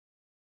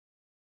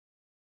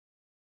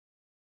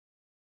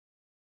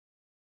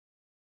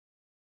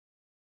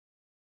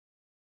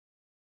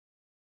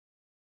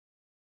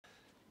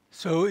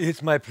So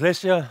it's my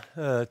pleasure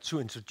to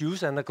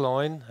introduce Anna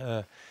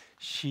Gloyn.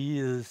 She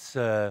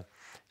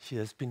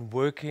has been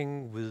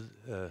working with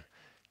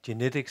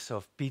genetics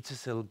of beta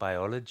cell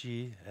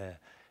biology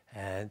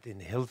and in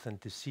health and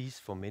disease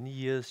for many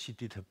years. She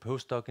did her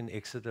postdoc in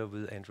Exeter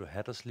with Andrew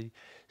Hattersley,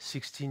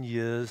 16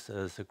 years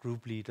as a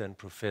group leader and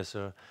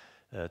professor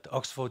at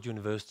Oxford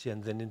University,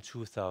 and then in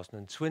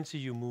 2020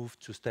 you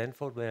moved to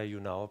Stanford, where you're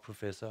now a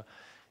professor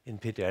in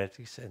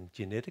pediatrics and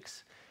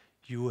genetics.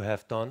 You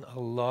have done a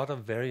lot of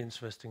very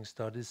interesting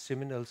studies,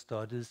 seminal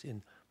studies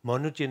in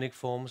monogenic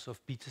forms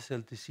of beta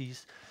cell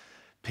disease,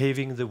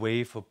 paving the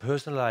way for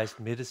personalized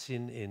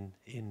medicine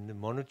in the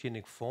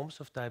monogenic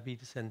forms of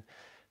diabetes. And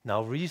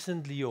now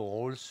recently you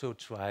also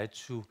try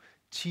to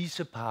tease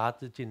apart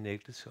the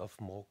genetics of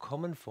more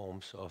common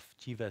forms of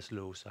GWAS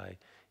loci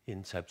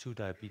in type 2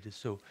 diabetes.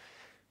 So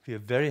we are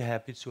very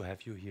happy to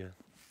have you here.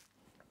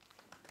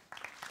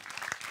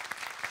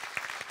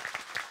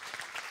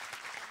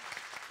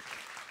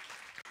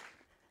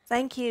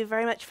 Thank you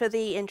very much for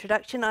the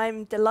introduction.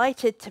 I'm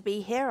delighted to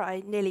be here.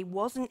 I nearly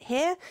wasn't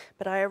here,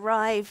 but I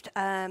arrived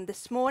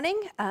this morning,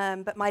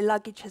 but my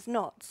luggage has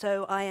not.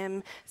 So I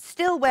am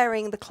still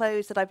wearing the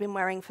clothes that I've been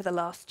wearing for the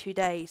last 2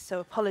 days,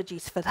 so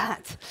apologies for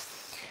that.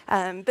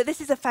 But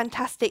this is a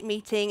fantastic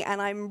meeting,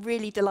 and I'm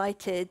really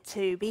delighted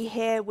to be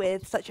here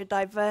with such a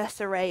diverse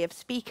array of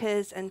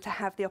speakers and to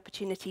have the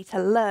opportunity to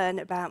learn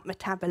about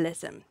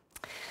metabolism.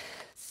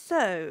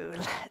 So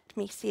let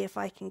me see if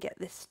I can get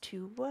this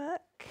to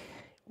work.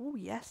 Oh,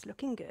 yes,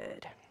 looking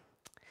good.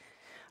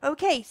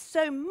 Okay,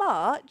 so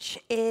March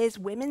is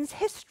Women's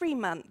History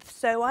Month.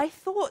 So I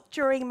thought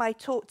during my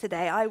talk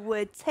today I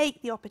would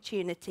take the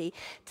opportunity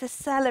to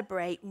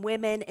celebrate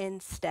women in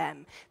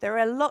STEM. There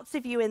are lots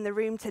of you in the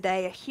room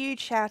today. A huge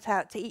shout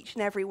out to each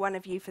and every one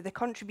of you for the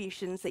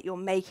contributions that you're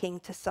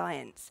making to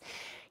science.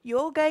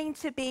 You're going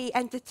to be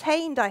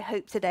entertained, I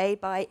hope, today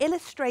by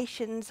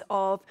illustrations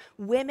of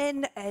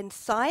women in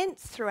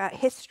science throughout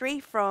history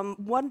from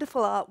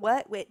wonderful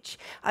artwork, which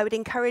I would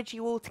encourage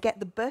you all to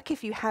get the book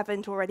if you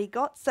haven't already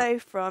got so,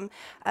 from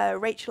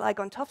Rachel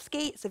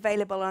Igontowski. It's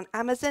available on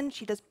Amazon.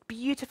 She does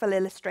beautiful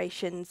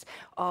illustrations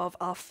of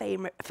our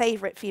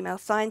favorite female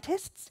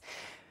scientists.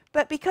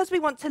 But because we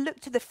want to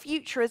look to the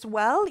future as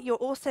well, you're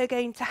also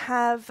going to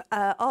have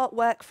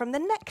artwork from the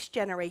next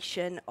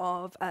generation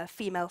of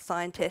female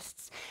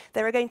scientists.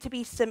 There are going to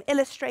be some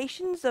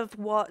illustrations of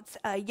what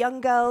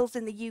young girls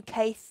in the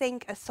UK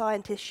think a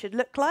scientist should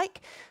look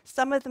like.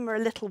 Some of them are a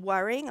little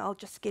worrying. I'll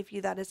just give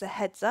you that as a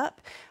heads up.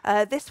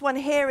 This one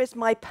here is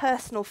my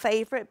personal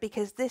favorite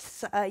because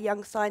this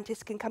young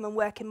scientist can come and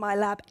work in my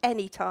lab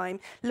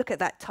anytime. Look at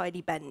that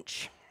tidy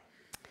bench.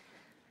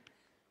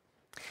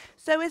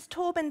 So as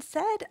Torben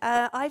said,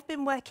 I've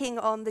been working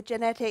on the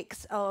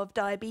genetics of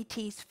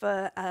diabetes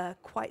for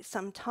quite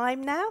some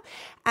time now.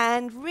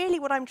 And really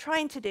what I'm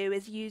trying to do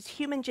is use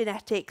human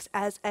genetics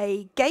as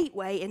a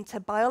gateway into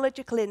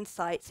biological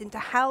insights into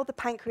how the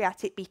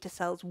pancreatic beta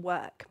cells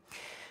work.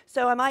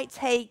 So I might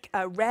take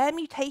a rare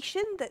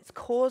mutation that's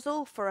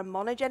causal for a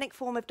monogenic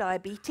form of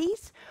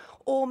diabetes,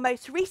 or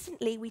most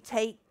recently, we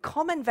take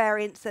common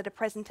variants that are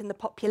present in the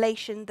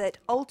population that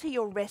alter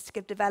your risk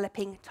of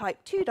developing type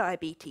 2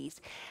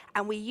 diabetes.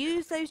 And we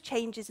use those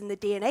changes in the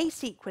DNA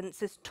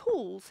sequence as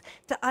tools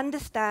to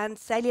understand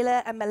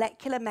cellular and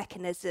molecular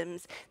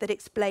mechanisms that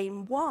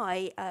explain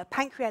why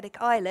pancreatic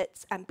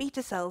islets and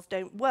beta cells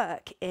don't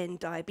work in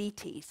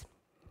diabetes.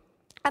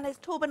 And as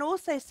Torben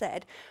also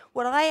said,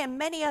 what I and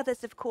many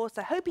others, of course,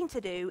 are hoping to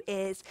do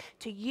is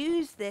to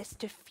use this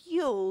to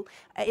fuel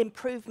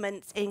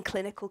improvements in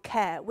clinical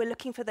care. We're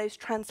looking for those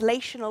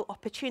translational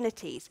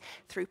opportunities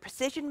through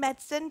precision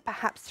medicine,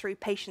 perhaps through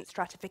patient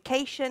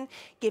stratification,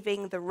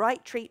 giving the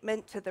right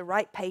treatment to the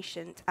right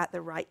patient at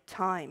the right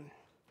time.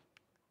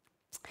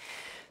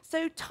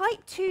 So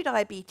type 2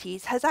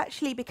 diabetes has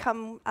actually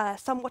become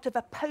somewhat of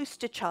a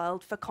poster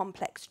child for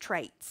complex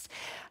traits.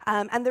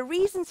 And the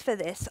reasons for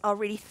this are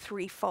really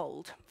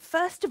threefold.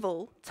 First of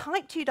all,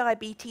 type 2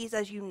 diabetes,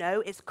 as you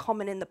know, is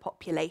common in the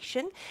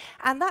population.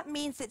 And that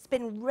means it's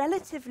been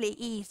relatively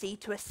easy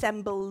to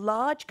assemble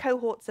large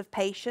cohorts of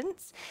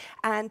patients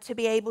and to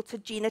be able to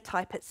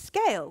genotype at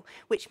scale,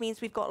 which means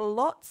we've got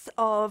lots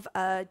of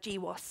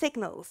GWAS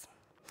signals.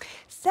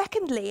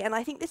 Secondly, and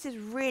I think this is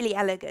really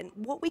elegant,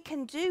 what we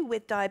can do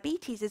with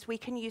diabetes is we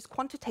can use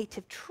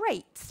quantitative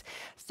traits.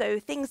 So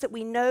things that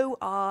we know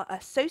are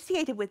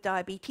associated with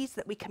diabetes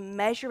that we can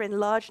measure in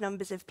large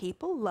numbers of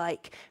people,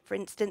 like, for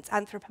instance,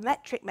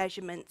 anthropometric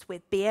measurements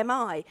with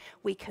BMI.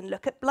 We can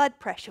look at blood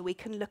pressure. We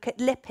can look at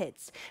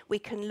lipids. We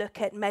can look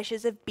at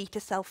measures of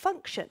beta cell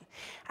function.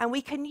 And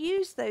we can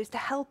use those to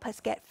help us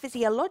get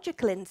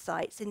physiological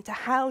insights into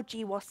how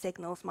GWAS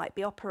signals might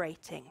be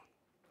operating.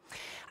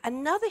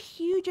 Another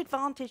huge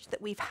advantage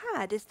that we've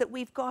had is that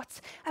we've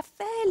got a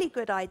fairly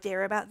good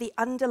idea about the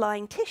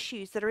underlying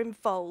tissues that are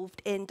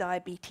involved in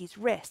diabetes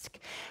risk.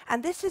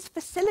 And this has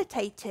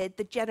facilitated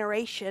the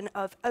generation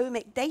of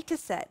omic data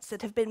sets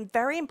that have been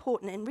very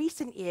important in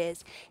recent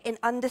years in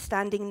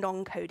understanding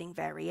non-coding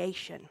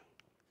variation.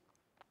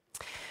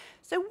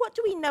 So what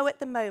do we know at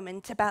the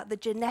moment about the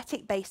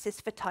genetic basis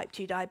for type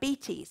 2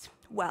 diabetes?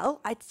 Well,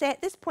 I'd say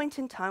at this point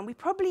in time, we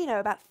probably know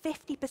about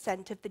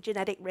 50% of the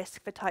genetic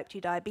risk for type 2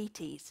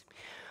 diabetes.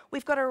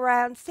 We've got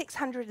around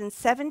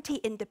 670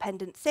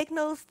 independent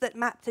signals that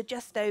map to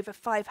just over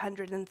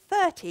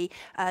 530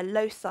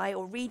 loci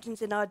or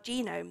regions in our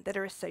genome that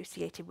are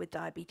associated with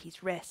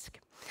diabetes risk.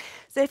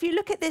 So if you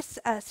look at this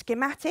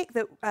schematic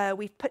that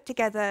we've put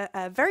together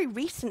very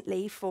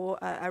recently for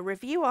a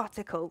review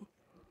article,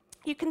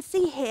 you can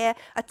see here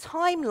a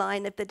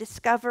timeline of the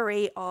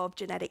discovery of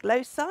genetic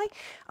loci.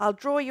 I'll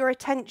draw your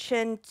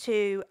attention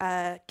to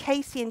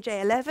Casey and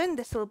J11.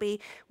 This will be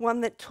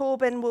one that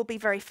Torben will be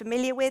very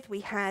familiar with.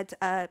 We had,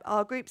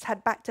 our groups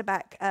had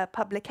back-to-back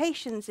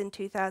publications in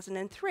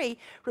 2003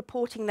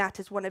 reporting that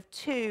as one of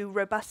 2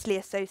 robustly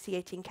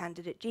associating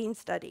candidate gene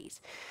studies.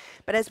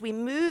 But as we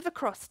move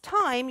across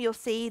time, you'll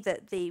see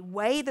that the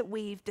way that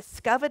we've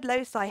discovered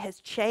loci has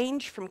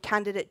changed from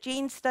candidate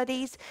gene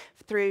studies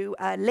through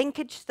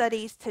linkage studies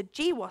to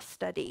GWAS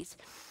studies.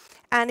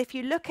 And if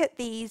you look at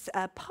these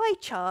pie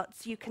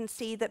charts, you can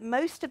see that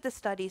most of the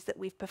studies that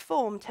we've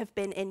performed have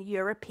been in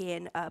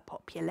European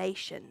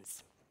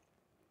populations.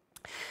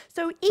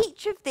 So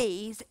each of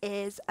these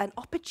is an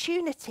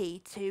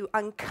opportunity to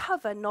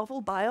uncover novel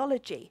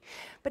biology,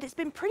 but it's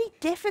been pretty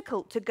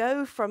difficult to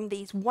go from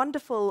these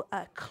wonderful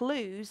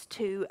clues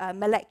to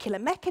molecular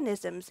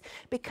mechanisms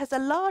because a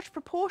large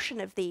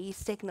proportion of these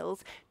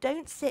signals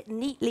don't sit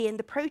neatly in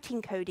the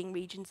protein coding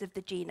regions of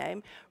the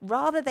genome,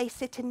 rather they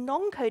sit in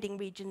non-coding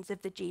regions of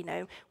the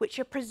genome which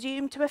are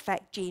presumed to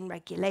affect gene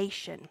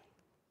regulation.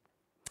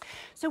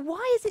 So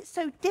why is it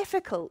so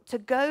difficult to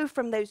go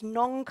from those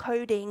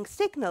non-coding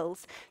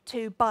signals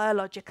to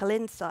biological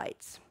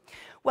insights?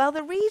 Well,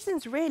 the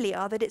reasons really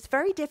are that it's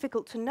very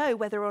difficult to know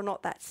whether or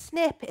not that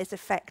SNP is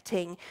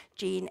affecting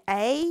gene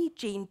A,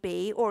 gene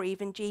B, or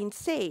even gene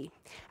C.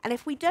 And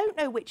if we don't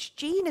know which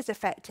gene is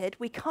affected,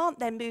 we can't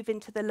then move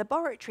into the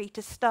laboratory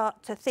to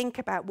start to think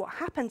about what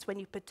happens when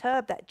you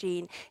perturb that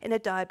gene in a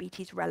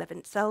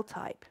diabetes-relevant cell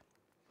type.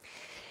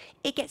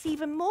 It gets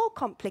even more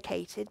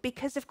complicated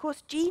because, of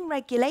course, gene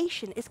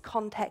regulation is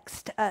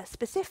context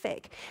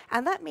specific.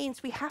 And that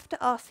means we have to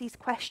ask these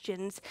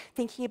questions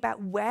thinking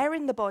about where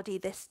in the body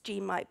this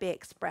gene might be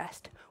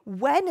expressed.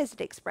 When is it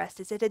expressed?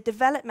 Is it a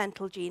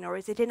developmental gene or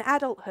is it in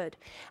adulthood?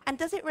 And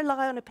does it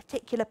rely on a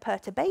particular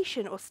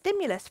perturbation or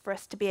stimulus for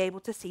us to be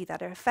able to see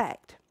that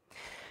effect?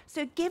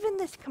 So given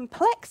this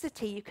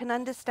complexity, you can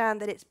understand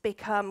that it's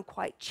become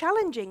quite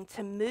challenging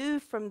to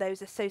move from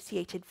those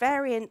associated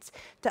variants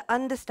to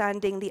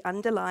understanding the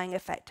underlying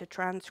effector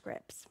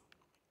transcripts.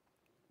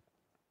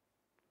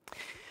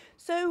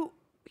 So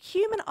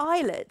human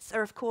islets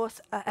are, of course,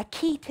 a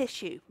key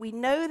tissue. We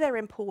know they're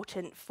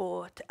important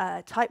for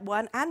type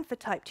 1 and for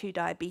type 2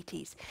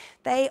 diabetes.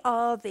 They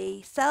are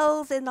the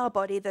cells in our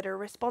body that are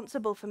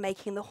responsible for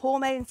making the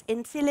hormones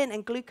insulin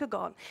and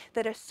glucagon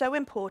that are so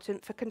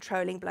important for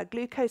controlling blood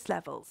glucose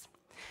levels.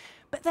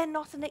 But they're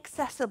not an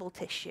accessible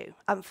tissue,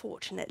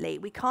 unfortunately.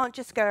 We can't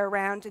just go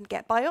around and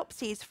get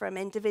biopsies from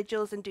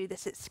individuals and do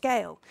this at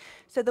scale.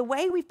 So the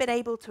way we've been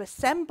able to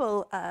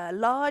assemble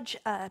large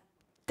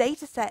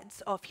data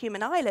sets of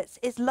human islets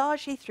is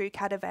largely through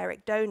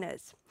cadaveric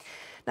donors.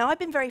 Now, I've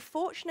been very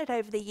fortunate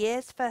over the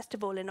years, first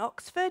of all in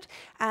Oxford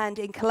and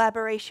in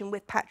collaboration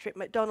with Patrick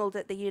McDonald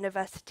at the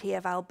University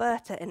of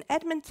Alberta in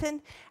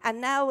Edmonton,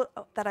 and now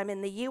that I'm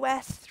in the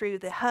US through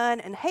the HERN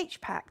and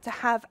HPAC to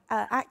have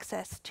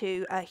access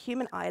to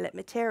human islet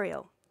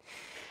material.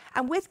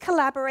 And with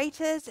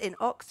collaborators in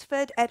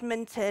Oxford,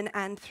 Edmonton,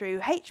 and through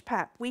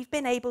HPAP, we've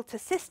been able to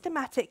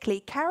systematically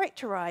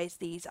characterize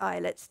these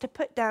islets to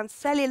put down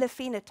cellular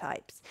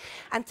phenotypes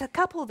and to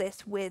couple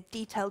this with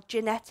detailed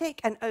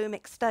genetic and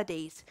omic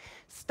studies,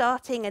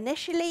 starting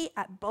initially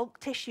at bulk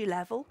tissue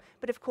level,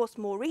 but of course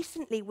more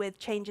recently with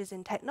changes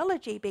in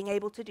technology being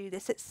able to do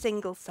this at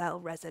single cell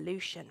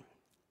resolution.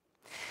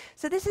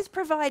 So this has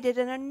provided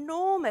an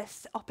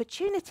enormous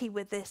opportunity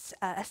with this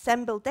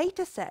assembled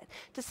data set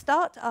to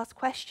start to ask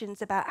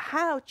questions about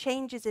how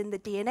changes in the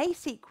DNA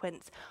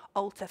sequence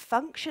alter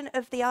function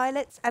of the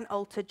islets and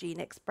alter gene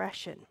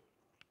expression.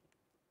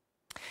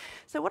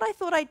 So what I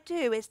thought I'd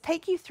do is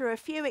take you through a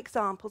few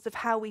examples of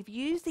how we've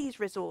used these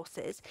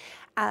resources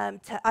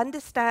to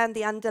understand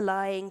the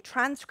underlying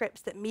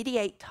transcripts that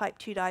mediate type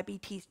 2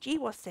 diabetes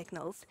GWAS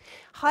signals,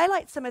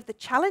 highlight some of the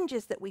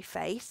challenges that we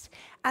face,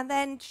 and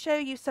then show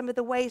you some of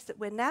the ways that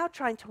we're now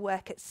trying to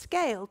work at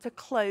scale to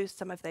close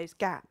some of those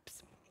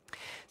gaps.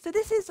 So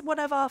this is one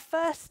of our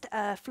first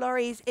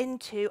flurries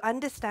into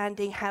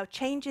understanding how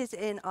changes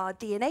in our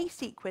DNA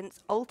sequence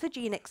alter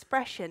gene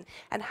expression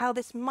and how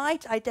this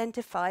might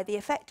identify the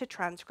effector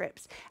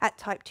transcripts at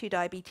type 2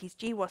 diabetes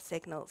GWAS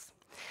signals.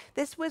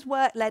 This was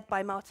work led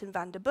by Martin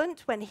van der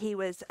Bunt when he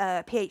was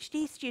a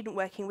PhD student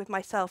working with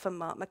myself and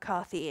Mark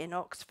McCarthy in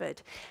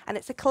Oxford. And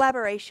it's a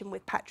collaboration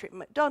with Patrick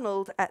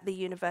McDonald at the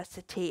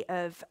University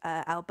of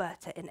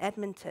Alberta in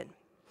Edmonton.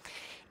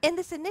 In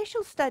this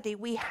initial study,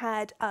 we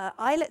had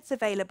islets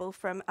available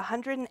from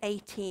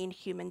 118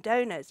 human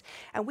donors,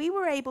 and we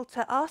were able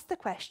to ask the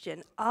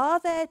question, are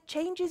there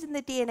changes in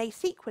the DNA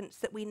sequence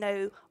that we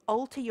know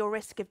alter your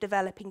risk of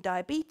developing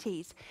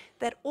diabetes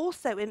that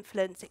also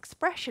influence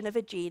expression of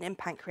a gene in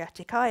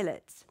pancreatic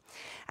islets?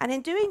 And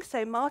in doing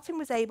so, Martin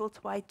was able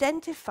to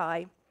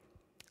identify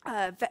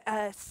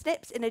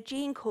SNPs in a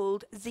gene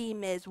called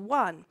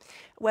ZMYZ1,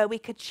 where we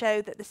could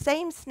show that the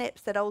same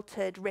SNPs that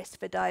altered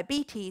risk for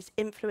diabetes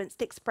influenced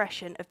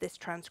expression of this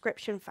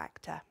transcription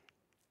factor.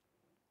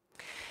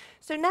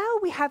 So now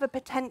we have a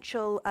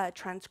potential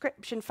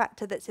transcription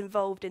factor that's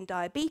involved in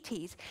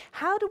diabetes.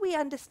 How do we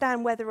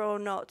understand whether or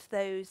not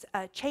those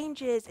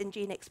changes in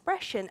gene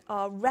expression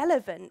are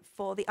relevant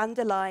for the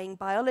underlying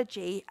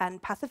biology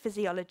and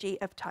pathophysiology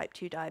of type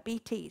 2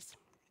 diabetes?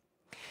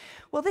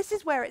 Well, this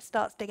is where it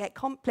starts to get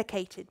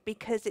complicated,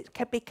 because it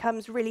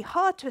becomes really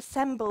hard to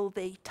assemble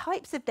the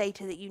types of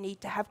data that you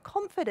need to have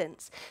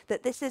confidence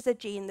that this is a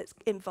gene that's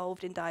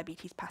involved in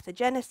diabetes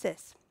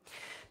pathogenesis.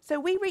 So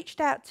we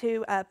reached out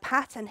to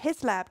Pat and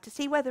his lab to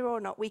see whether or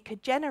not we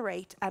could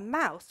generate a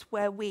mouse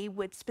where we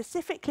would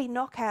specifically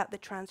knock out the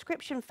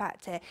transcription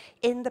factor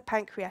in the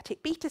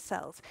pancreatic beta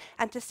cells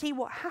and to see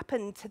what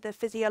happened to the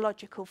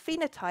physiological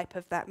phenotype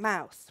of that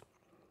mouse.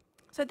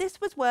 So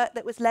this was work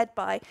that was led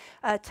by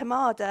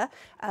Tamada,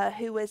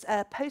 who was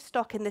a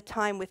postdoc in the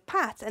time with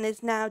Pat and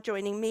is now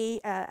joining me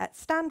at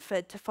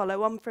Stanford to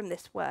follow on from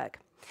this work.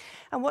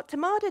 And what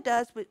Tamada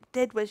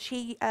did was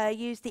she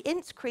used the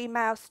INSCRE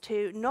mouse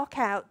to knock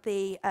out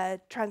the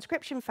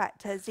transcription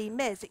factor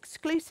ZMYZ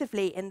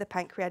exclusively in the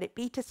pancreatic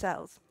beta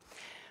cells.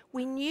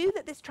 We knew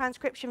that this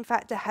transcription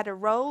factor had a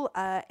role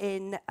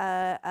in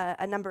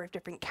a number of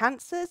different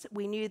cancers.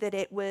 We knew that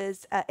it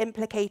was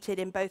implicated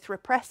in both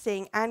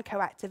repressing and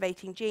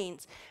co-activating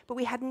genes, but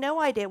we had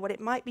no idea what it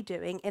might be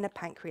doing in a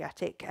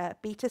pancreatic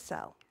beta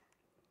cell.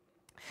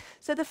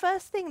 So the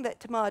first thing that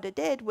Tamada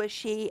did was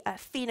she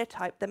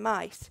phenotyped the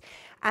mice,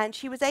 and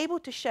she was able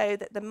to show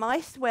that the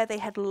mice where they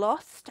had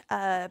lost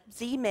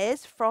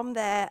ZMYZ from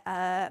their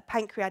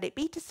pancreatic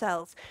beta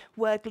cells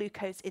were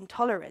glucose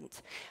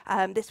intolerant.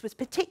 This was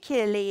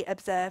particularly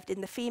observed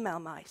in the female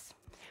mice.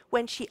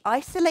 When she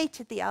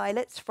isolated the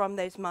islets from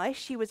those mice,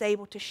 she was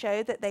able to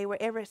show that they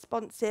were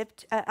unresponsive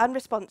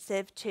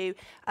to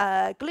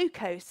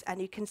glucose,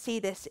 and you can see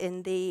this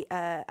in the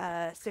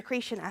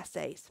secretion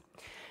assays.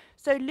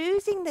 So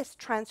losing this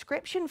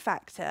transcription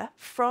factor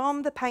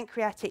from the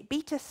pancreatic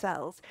beta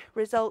cells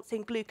results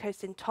in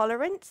glucose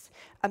intolerance,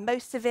 a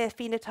most severe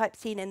phenotype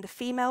seen in the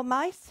female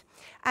mice,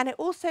 and it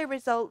also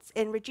results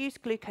in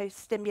reduced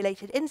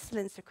glucose-stimulated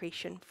insulin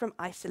secretion from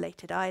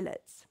isolated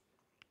islets.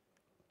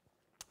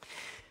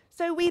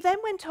 So we then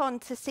went on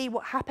to see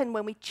what happened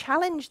when we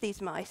challenged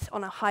these mice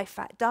on a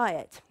high-fat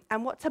diet.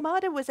 And what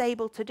Tamada was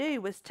able to do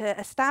was to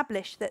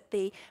establish that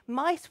the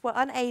mice were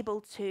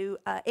unable to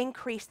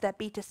increase their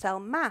beta cell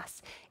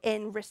mass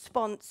in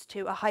response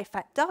to a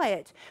high-fat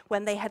diet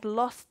when they had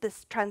lost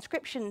this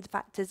transcription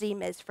factor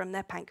ZMYZ from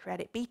their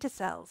pancreatic beta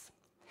cells.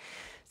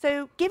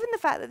 So given the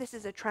fact that this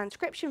is a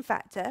transcription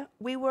factor,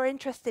 we were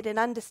interested in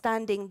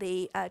understanding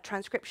the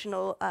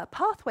transcriptional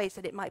pathways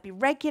that it might be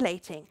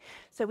regulating.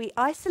 So we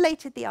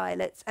isolated the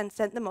islets and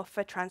sent them off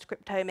for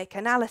transcriptomic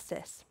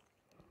analysis.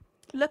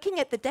 Looking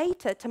at the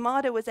data,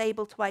 Tamada was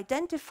able to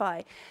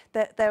identify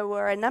that there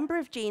were a number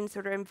of genes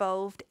that are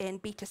involved in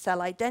beta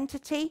cell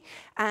identity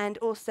and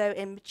also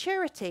in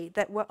maturity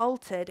that were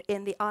altered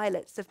in the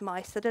islets of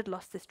mice that had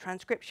lost this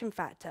transcription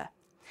factor.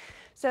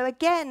 So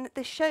again,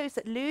 this shows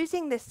that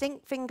losing the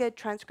zinc-fingered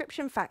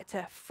transcription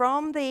factor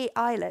from the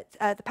islets,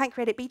 the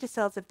pancreatic beta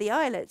cells of the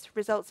islets,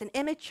 results in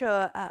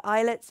immature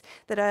islets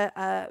that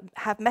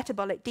have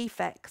metabolic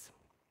defects.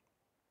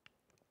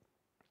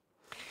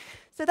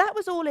 So that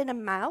was all in a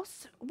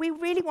mouse. We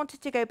really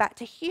wanted to go back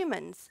to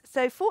humans.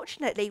 So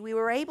fortunately, we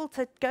were able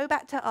to go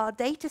back to our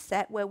data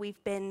set where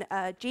we've been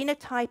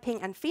genotyping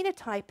and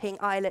phenotyping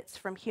islets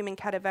from human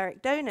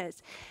cadaveric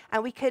donors.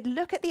 And we could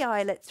look at the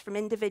islets from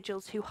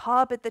individuals who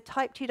harbored the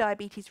type 2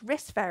 diabetes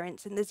risk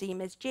variants in the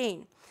ZMYZ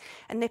gene.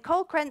 And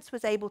Nicole Krentz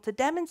was able to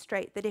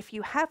demonstrate that if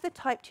you have the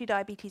type 2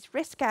 diabetes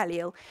risk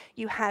allele,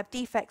 you have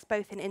defects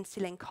both in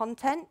insulin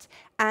content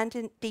and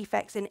in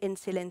defects in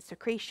insulin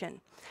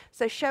secretion.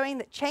 So showing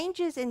that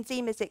changes in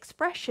ZMYZ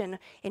expression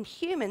in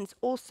humans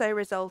also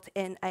result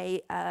in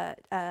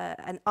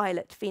an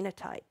islet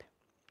phenotype.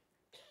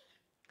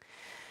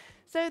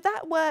 So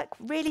that work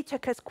really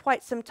took us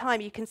quite some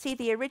time. You can see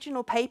the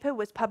original paper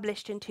was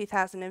published in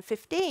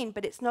 2015,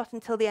 but it's not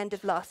until the end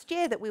of last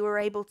year that we were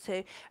able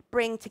to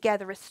bring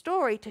together a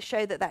story to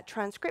show that that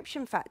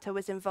transcription factor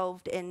was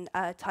involved in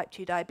type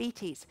 2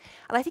 diabetes.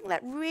 And I think that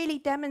really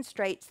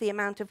demonstrates the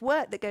amount of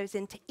work that goes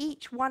into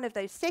each one of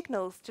those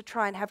signals to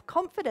try and have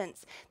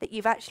confidence that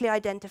you've actually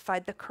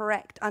identified the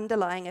correct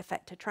underlying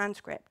effector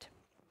transcript.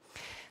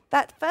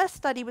 That first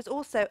study was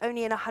also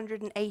only in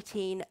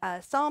 118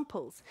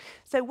 samples.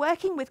 So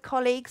working with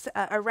colleagues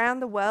around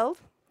the world,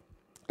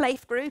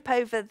 Blythe group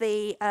over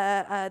the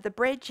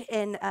bridge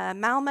in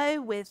Malmo,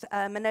 with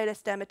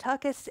Manolis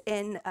Dermatakis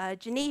in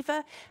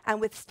Geneva,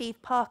 and with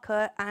Steve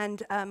Parker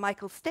and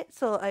Michael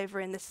Stitzel over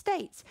in the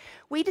States,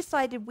 we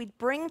decided we'd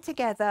bring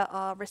together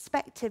our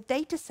respective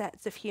data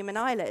sets of human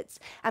islets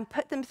and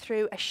put them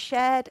through a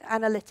shared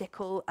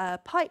analytical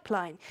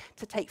pipeline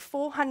to take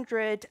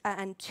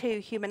 402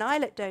 human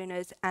islet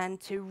donors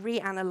and to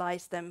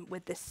reanalyze them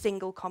with this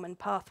single common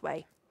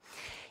pathway.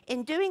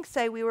 In doing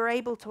so, we were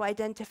able to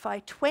identify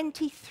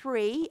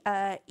 23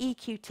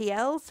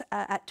 EQTLs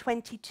at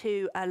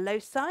 22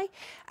 loci,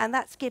 and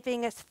that's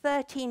giving us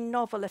 13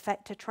 novel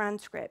effector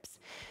transcripts.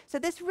 So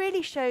this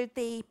really showed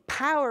the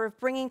power of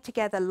bringing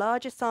together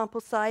larger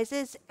sample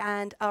sizes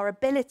and our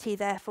ability,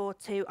 therefore,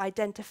 to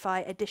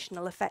identify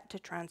additional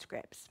effector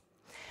transcripts.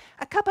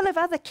 A couple of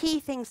other key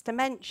things to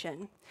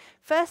mention.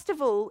 First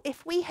of all,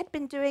 if we had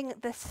been doing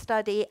this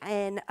study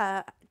in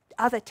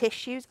other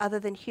tissues other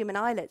than human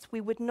islets, we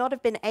would not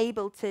have been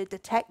able to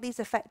detect these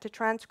effector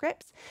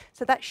transcripts.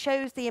 So that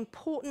shows the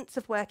importance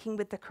of working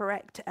with the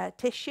correct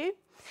tissue.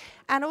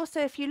 And also,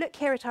 if you look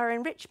here at our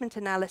enrichment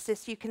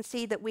analysis, you can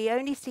see that we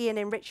only see an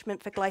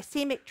enrichment for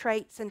glycemic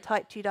traits and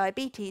type 2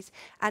 diabetes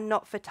and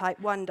not for type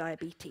 1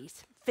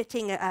 diabetes,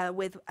 fitting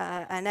with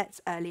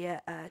Annette's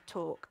earlier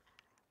talk.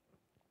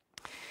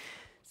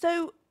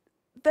 So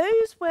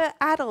those were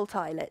adult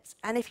islets,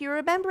 and if you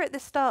remember at the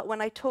start when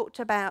I talked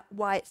about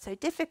why it's so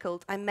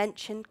difficult, I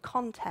mentioned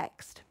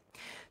context.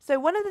 So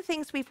one of the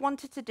things we've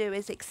wanted to do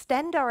is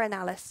extend our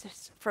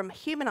analysis from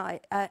human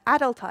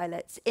adult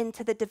islets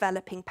into the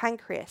developing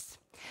pancreas.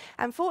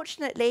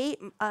 Unfortunately,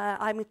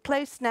 I'm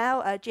close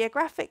now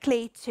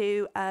geographically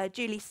to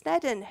Julie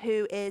Snedden,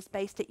 who is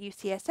based at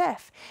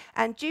UCSF.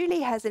 And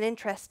Julie has an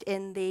interest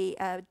in the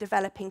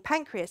developing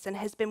pancreas and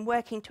has been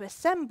working to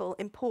assemble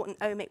important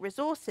omic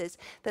resources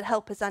that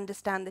help us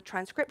understand the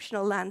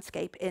transcriptional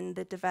landscape in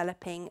the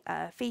developing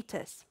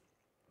fetus.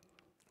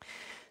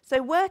 So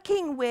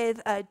working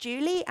with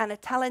Julie and a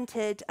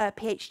talented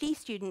PhD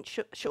student,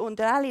 Sean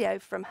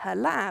Dalio from her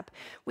lab,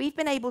 we've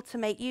been able to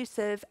make use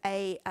of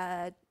a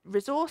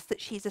resource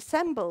that she's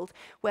assembled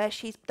where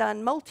she's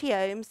done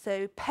multi-omes,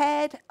 so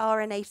paired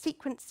RNA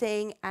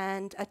sequencing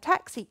and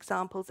tax-seq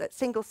samples at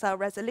single-cell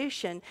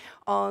resolution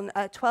on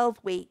a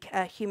 12-week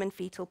human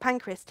fetal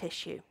pancreas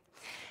tissue.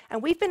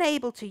 And we've been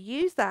able to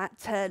use that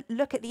to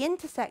look at the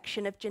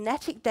intersection of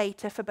genetic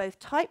data for both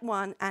type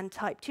 1 and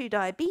type 2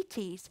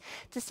 diabetes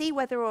to see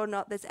whether or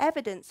not there's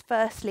evidence,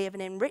 firstly, of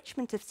an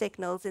enrichment of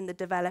signals in the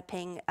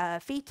developing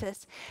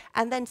fetus,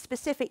 and then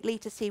specifically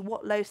to see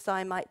what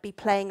loci might be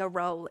playing a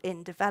role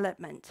in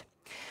development.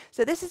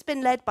 So this has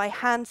been led by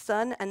Hans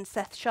Sun and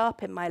Seth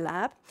Sharp in my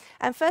lab.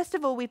 And first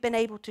of all, we've been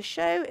able to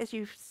show, as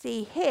you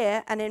see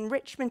here, an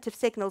enrichment of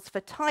signals for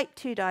type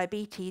 2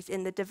 diabetes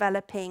in the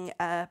developing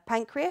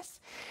pancreas.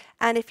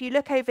 And if you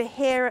look over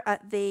here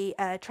at the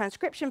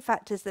transcription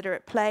factors that are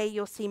at play,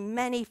 you'll see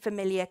many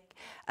familiar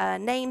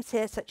names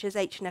here, such as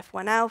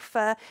HNF1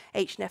 alpha,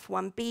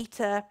 HNF1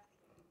 beta,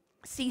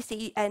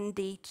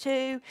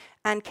 CCND2,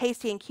 and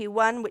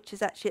KCNQ1, which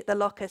is actually at the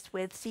locus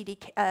with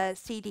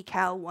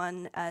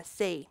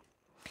CDCal1C.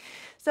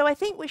 So I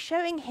think we're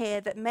showing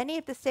here that many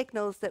of the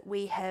signals that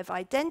we have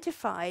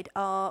identified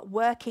are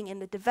working in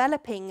the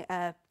developing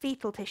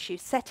fetal tissue,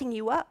 setting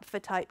you up for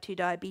type 2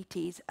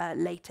 diabetes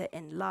later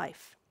in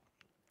life.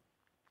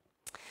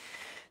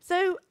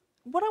 So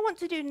what I want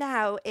to do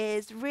now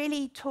is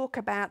really talk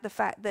about the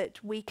fact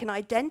that we can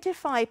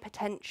identify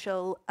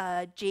potential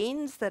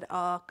genes that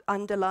are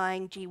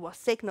underlying GWAS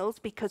signals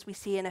because we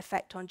see an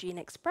effect on gene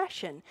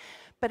expression.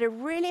 But a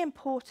really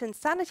important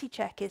sanity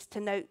check is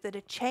to note that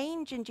a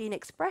change in gene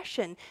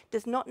expression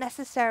does not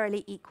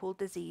necessarily equal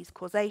disease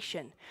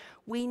causation.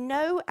 We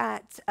know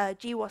at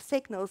GWAS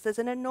signals there's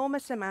an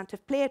enormous amount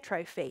of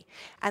pleiotrophy,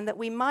 and that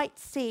we might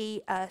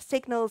see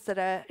signals that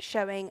are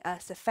showing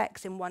us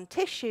effects in one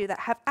tissue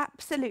that have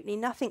absolutely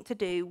nothing to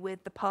do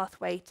with the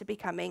pathway to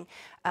becoming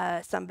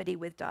somebody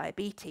with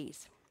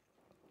diabetes.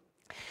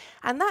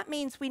 And that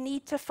means we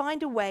need to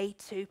find a way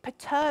to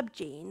perturb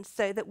genes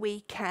so that we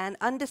can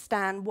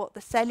understand what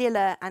the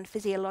cellular and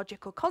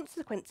physiological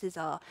consequences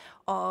are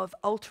of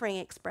altering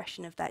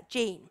expression of that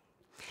gene.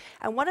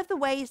 And one of the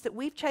ways that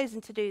we've chosen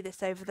to do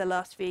this over the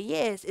last few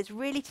years is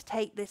really to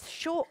take this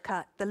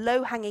shortcut, the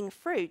low-hanging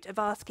fruit of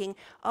asking,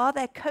 are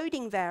there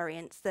coding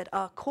variants that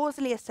are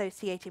causally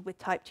associated with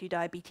type 2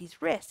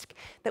 diabetes risk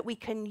that we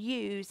can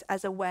use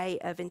as a way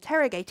of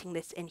interrogating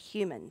this in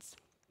humans?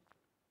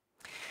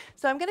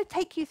 So I'm going to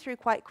take you through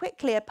quite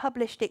quickly a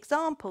published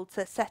example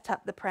to set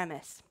up the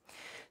premise.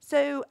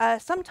 So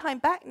some time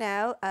back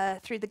now,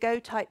 through the GO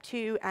type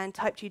 2 and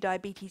type 2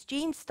 diabetes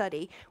gene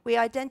study, we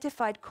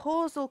identified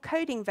causal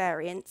coding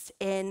variants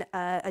in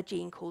a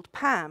gene called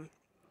PAM.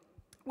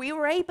 We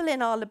were able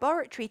in our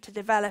laboratory to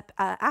develop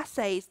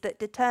assays that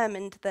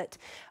determined that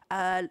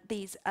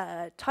these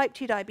type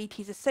 2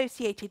 diabetes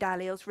associated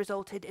alleles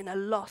resulted in a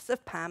loss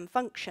of PAM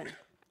function.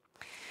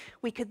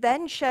 We could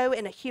then show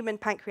in a human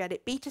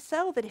pancreatic beta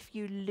cell that if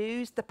you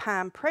lose the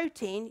PAM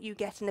protein, you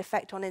get an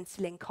effect on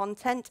insulin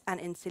content and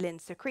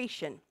insulin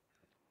secretion.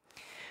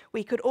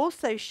 We could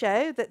also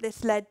show that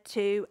this led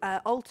to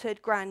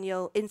altered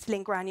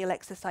insulin granule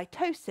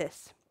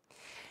exocytosis.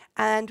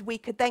 And we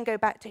could then go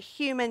back to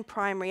human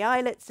primary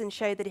islets and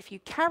show that if you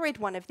carried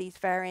one of these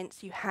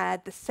variants, you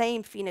had the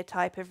same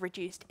phenotype of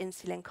reduced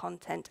insulin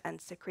content and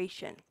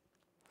secretion.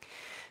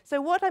 So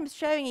what I'm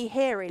showing you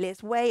here really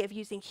is a way of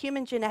using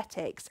human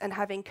genetics and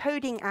having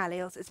coding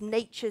alleles as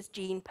nature's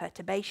gene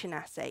perturbation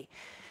assay.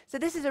 So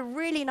this is a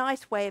really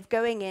nice way of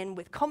going in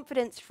with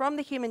confidence from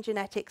the human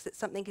genetics that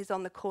something is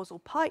on the causal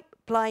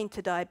pipeline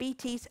to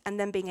diabetes and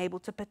then being able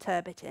to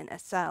perturb it in a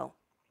cell.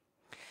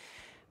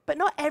 But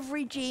not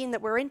every gene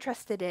that we're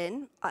interested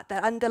in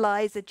that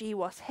underlies a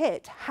GWAS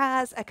hit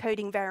has a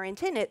coding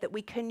variant in it that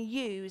we can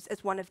use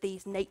as one of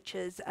these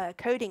nature's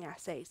coding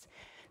assays.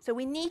 So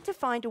we need to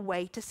find a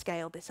way to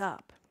scale this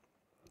up.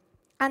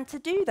 And to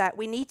do that,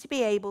 we need to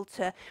be able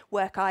to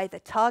work either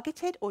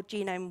targeted or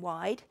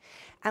genome-wide,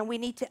 and we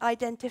need to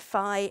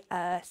identify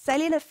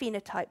cellular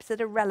phenotypes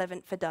that are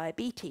relevant for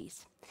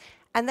diabetes.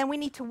 And then we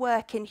need to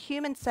work in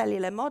human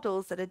cellular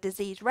models that are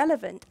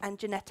disease-relevant and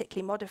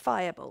genetically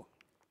modifiable.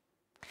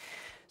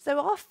 So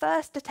our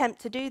first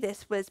attempt to do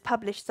this was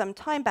published some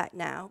time back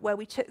now, where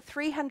we took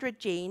 300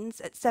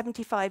 genes at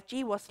 75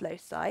 GWAS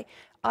loci,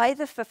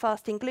 either for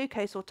fasting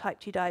glucose or type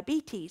 2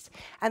 diabetes,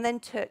 and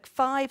then took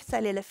 5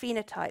 cellular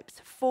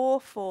phenotypes,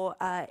 4 for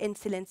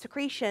insulin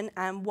secretion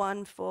and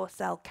 1 for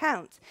cell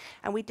count.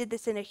 And we did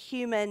this in a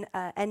human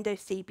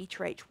endo-C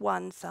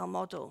beta-H1 cell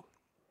model.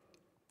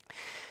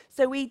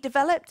 So we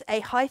developed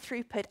a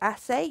high-throughput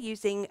assay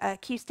using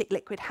acoustic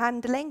liquid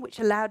handling, which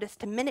allowed us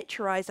to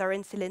miniaturize our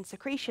insulin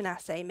secretion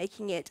assay,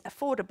 making it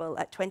affordable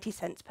at 20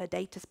 cents per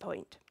data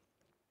point.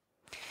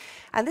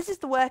 And this is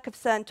the work of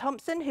Sian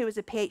Thompson, who was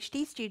a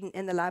PhD student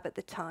in the lab at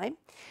the time.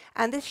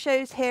 And this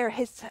shows here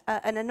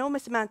an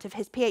enormous amount of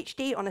his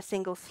PhD on a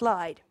single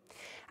slide.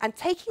 And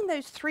taking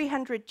those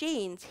 300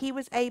 genes, he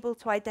was able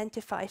to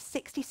identify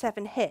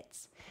 67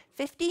 hits,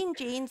 15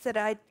 genes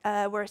that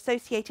were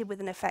associated with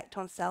an effect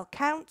on cell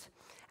count,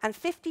 and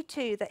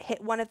 52 that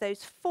hit one of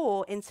those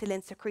 4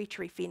 insulin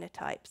secretory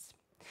phenotypes.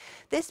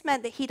 This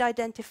meant that he'd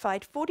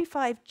identified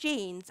 45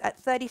 genes at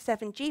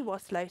 37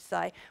 GWAS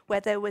loci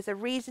where there was a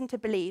reason to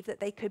believe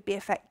that they could be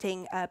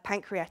affecting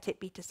pancreatic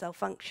beta cell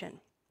function.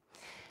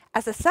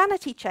 As a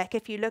sanity check,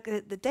 if you look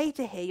at the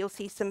data here, you'll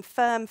see some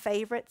firm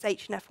favorites,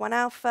 HNF1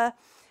 alpha,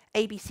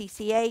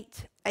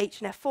 ABCC8,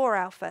 HNF4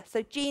 alpha,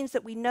 so genes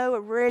that we know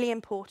are really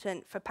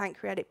important for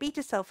pancreatic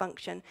beta cell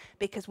function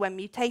because when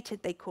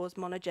mutated, they cause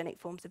monogenic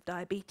forms of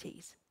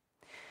diabetes.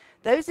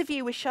 Those of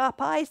you with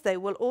sharp eyes, though,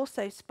 will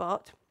also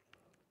spot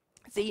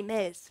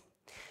Z-MYZ.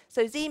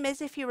 So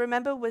Z-MYZ, if you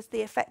remember, was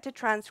the effector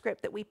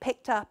transcript that we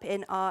picked up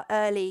in our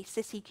early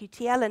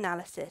cis-EQTL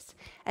analysis.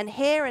 And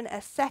here in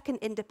a second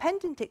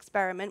independent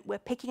experiment, we're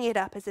picking it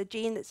up as a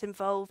gene that's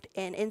involved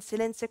in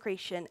insulin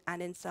secretion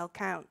and in cell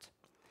count.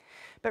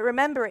 But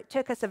remember, it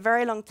took us a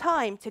very long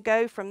time to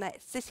go from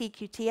that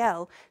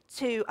cis-EQTL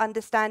to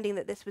understanding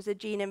that this was a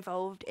gene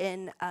involved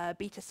in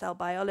beta cell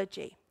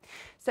biology.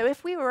 So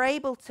if we were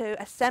able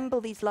to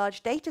assemble these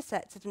large data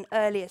sets at an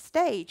earlier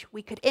stage,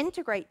 we could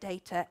integrate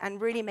data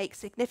and really make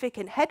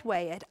significant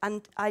headway at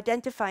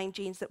identifying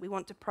genes that we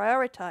want to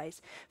prioritize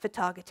for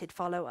targeted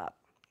follow-up.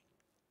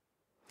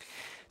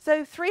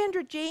 So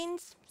 300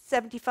 genes,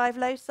 75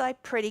 loci,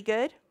 pretty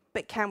good,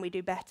 but can we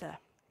do better?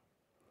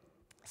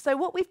 So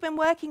what we've been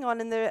working on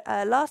in the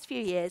last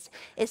few years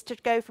is to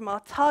go from our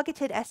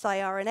targeted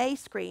siRNA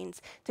screens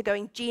to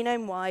going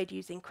genome-wide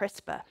using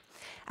CRISPR.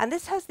 And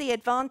this has the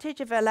advantage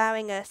of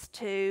allowing us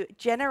to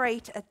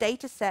generate a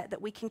data set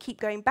that we can keep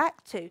going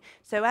back to.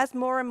 So as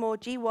more and more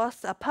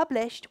GWAS are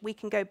published, we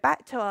can go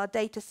back to our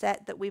data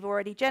set that we've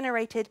already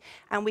generated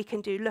and we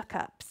can do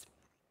lookups.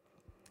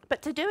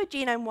 But to do a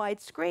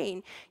genome-wide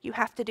screen, you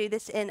have to do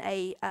this in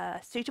a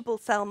suitable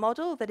cell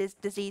model that is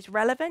disease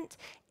relevant,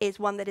 is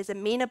one that is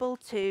amenable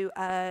to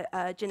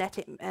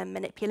genetic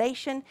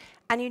manipulation,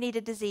 and you need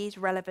a disease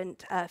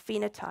relevant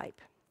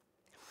phenotype.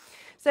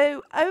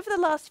 So over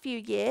the last few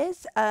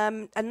years,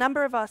 a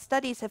number of our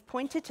studies have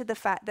pointed to the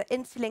fact that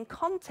insulin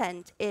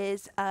content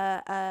is,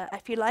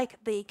 if you like,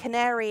 the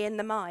canary in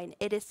the mine.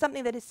 It is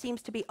something that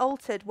seems to be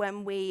altered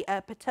when we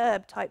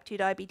perturb type 2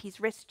 diabetes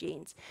risk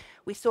genes.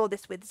 We saw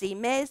this with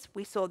Z-MYZ,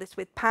 we saw this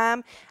with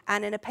PAM,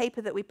 and in a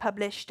paper that we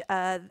published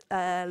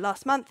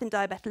last month in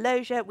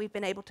Diabetologia, we've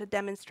been able to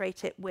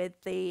demonstrate it with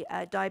the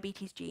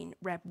diabetes gene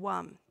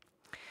REB1.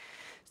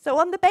 So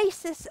on the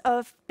basis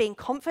of being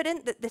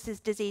confident that this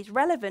is disease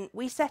relevant,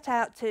 we set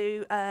out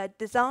to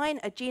design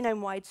a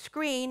genome-wide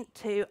screen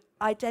to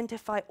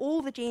identify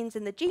all the genes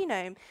in the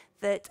genome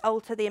that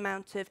alter the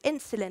amount of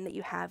insulin that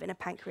you have in a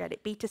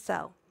pancreatic beta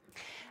cell.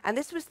 And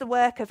this was the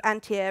work of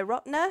Antje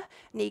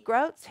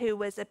Rotner-Niegroth, who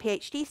was a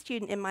PhD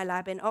student in my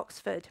lab in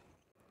Oxford.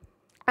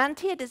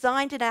 Antje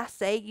designed an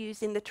assay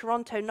using the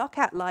Toronto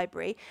knockout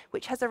library,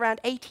 which has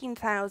around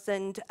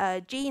 18,000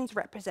 genes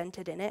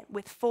represented in it,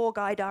 with 4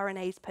 guide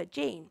RNAs per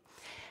gene.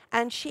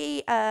 And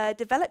she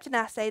developed an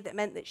assay that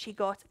meant that she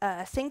got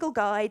a single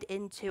guide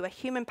into a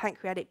human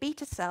pancreatic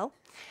beta cell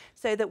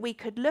so that we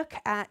could look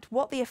at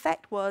what the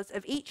effect was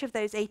of each of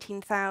those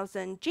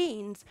 18,000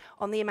 genes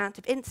on the amount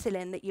of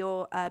insulin that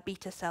your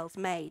beta cells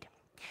made.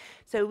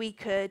 So we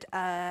could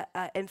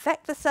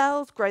infect the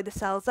cells, grow the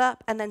cells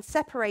up, and then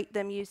separate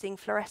them using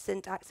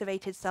fluorescent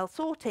activated cell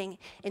sorting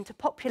into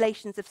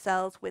populations of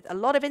cells with a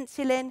lot of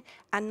insulin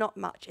and not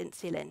much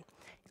insulin.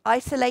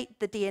 Isolate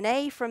the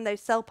DNA from those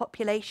cell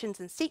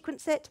populations and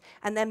sequence it,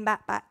 and then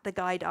map back the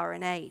guide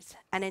RNAs.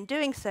 And in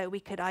doing so,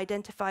 we could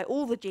identify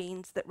all the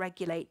genes that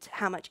regulate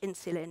how much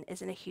insulin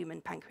is in a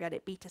human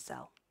pancreatic beta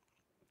cell.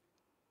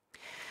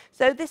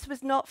 So this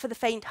was not for the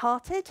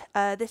faint-hearted.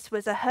 This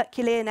was a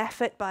Herculean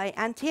effort by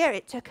Antje.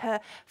 It took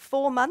her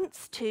 4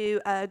 months to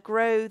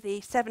grow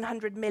the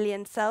 700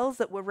 million cells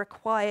that were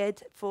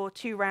required for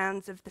 2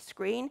 rounds of the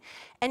screen.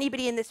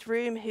 Anybody in this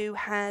room who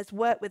has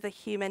worked with a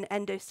human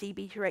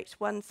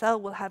endo-CBTRH1 cell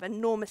will have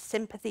enormous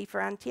sympathy for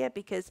Antje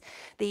because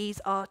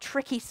these are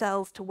tricky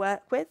cells to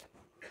work with.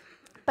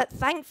 But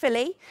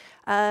thankfully,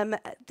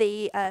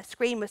 the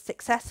screen was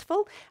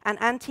successful, and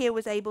Antje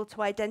was able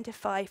to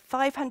identify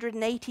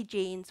 580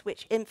 genes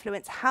which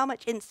influence how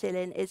much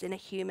insulin is in a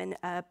human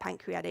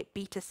pancreatic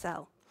beta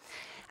cell.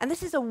 And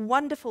this is a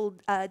wonderful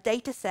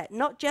data set,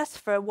 not just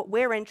for what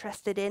we're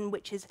interested in,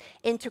 which is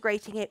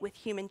integrating it with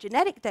human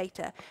genetic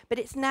data, but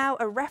it's now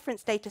a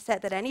reference data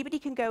set that anybody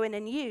can go in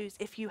and use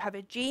if you have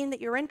a gene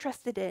that you're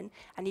interested in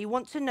and you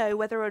want to know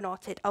whether or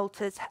not it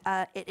alters,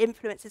 it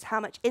influences how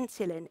much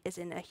insulin is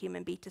in a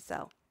human beta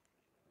cell.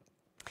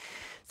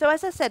 So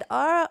as I said,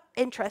 our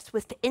interest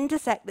was to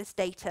intersect this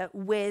data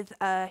with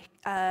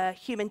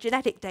human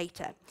genetic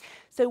data.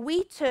 So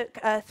we took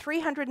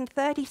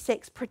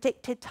 336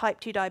 predicted type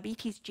 2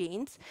 diabetes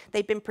genes.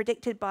 They've been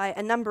predicted by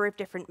a number of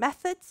different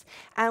methods,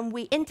 and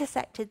we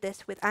intersected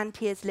this with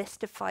Antje's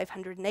list of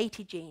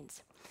 580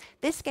 genes.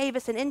 This gave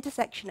us an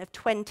intersection of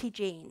 20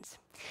 genes.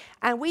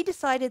 And we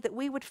decided that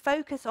we would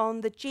focus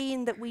on the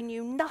gene that we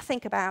knew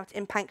nothing about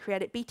in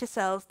pancreatic beta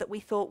cells that we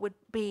thought would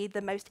be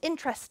the most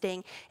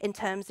interesting in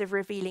terms of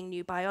revealing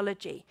new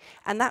biology.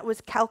 And that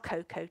was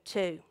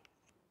CalCoco2.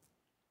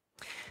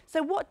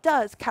 So what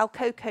does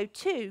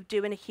CalCoco2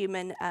 do in a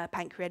human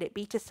pancreatic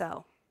beta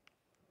cell?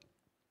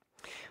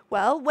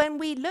 Well, when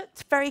we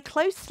looked very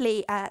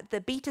closely at the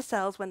beta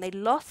cells when they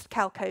lost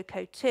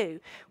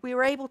CalCoco2, we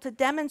were able to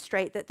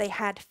demonstrate that they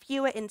had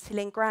fewer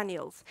insulin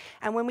granules.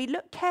 And when we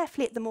looked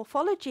carefully at the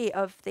morphology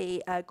of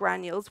the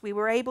granules, we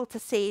were able to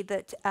see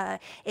that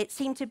it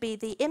seemed to be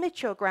the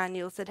immature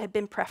granules that had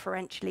been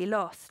preferentially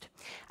lost.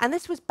 And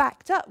this was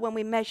backed up when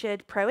we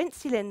measured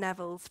proinsulin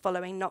levels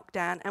following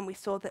knockdown, and we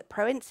saw that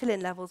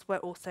proinsulin levels were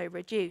also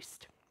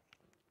reduced.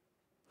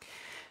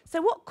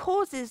 So what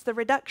causes the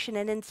reduction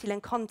in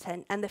insulin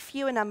content and the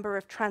fewer number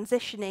of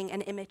transitioning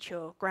and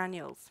immature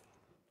granules?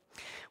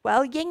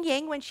 Well,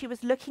 Ying, when she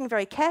was looking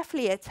very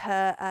carefully at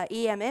her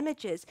EM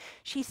images,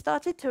 she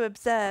started to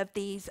observe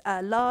these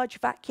large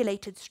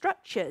vacuolated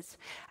structures,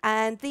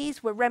 and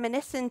these were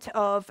reminiscent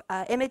of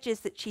images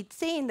that she'd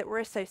seen that were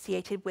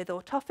associated with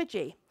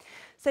autophagy.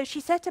 So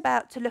she set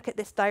about to look at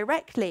this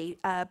directly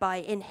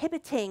by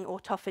inhibiting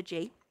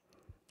autophagy,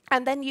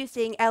 and then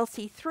using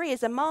LC3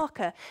 as a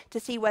marker to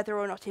see whether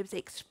or not it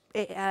was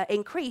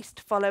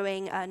increased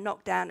following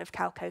knockdown of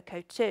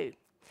CalCoco2.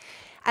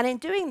 And in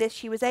doing this,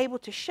 she was able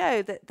to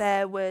show that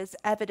there was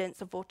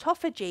evidence of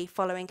autophagy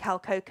following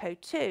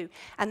CalCoco2,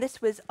 and this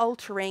was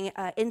altering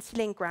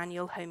insulin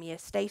granule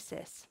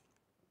homeostasis.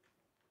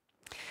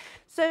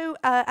 So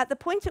at the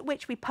point at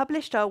which we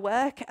published our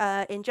work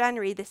in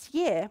January this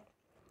year,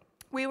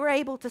 we were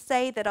able to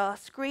say that our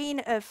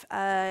screen of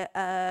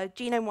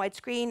genome-wide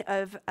screen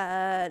of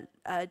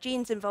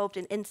genes involved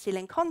in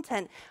insulin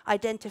content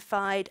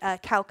identified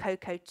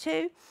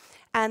CalCoco2,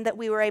 and that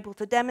we were able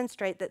to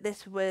demonstrate that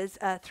this was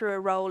through a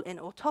role in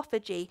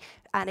autophagy,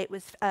 and it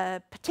was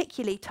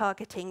particularly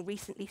targeting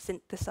recently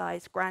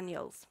synthesized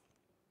granules.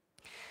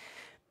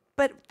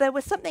 But there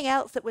was something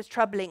else that was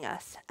troubling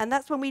us, and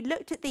that's when we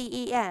looked at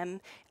the EM,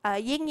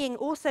 Ying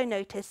also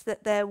noticed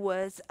that there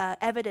was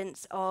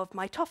evidence of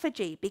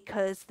mitophagy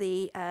because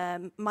the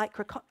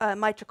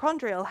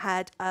mitochondrial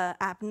had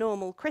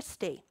abnormal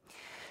cristae.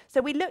 So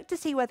we looked to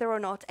see whether or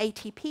not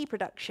ATP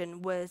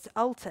production was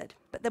altered,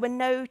 but there were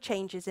no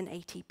changes in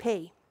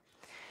ATP.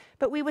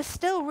 But we were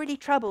still really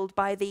troubled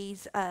by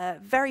these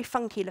very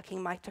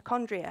funky-looking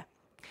mitochondria.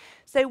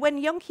 So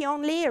when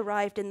Yongqian Li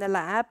arrived in the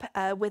lab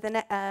with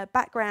a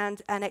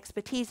background and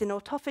expertise in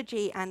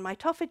autophagy and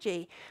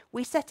mitophagy,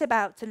 we set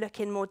about to look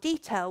in more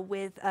detail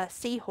with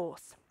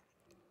seahorse.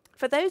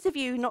 For those of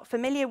you not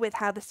familiar with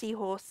how the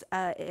seahorse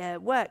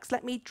works,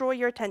 let me draw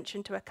your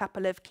attention to a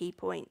couple of key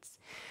points.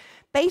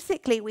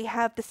 Basically, we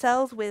have the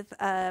cells with,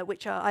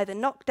 which are either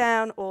knocked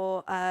down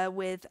or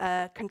with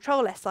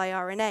control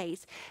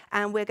siRNAs,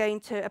 and we're going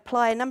to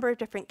apply a number of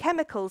different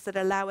chemicals that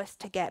allow us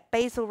to get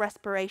basal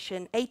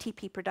respiration,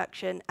 ATP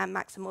production, and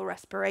maximal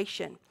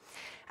respiration.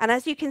 And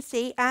as you can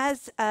see,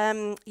 as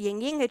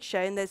Ying had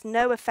shown, there's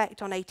no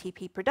effect on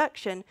ATP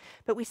production,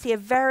 but we see a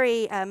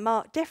very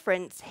marked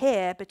difference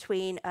here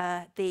between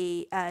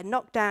the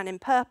knockdown in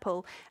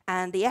purple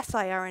and the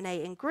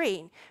siRNA in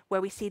green,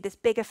 where we see this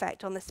big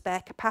effect on the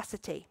spare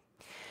capacity.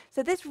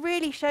 So this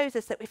really shows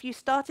us that if you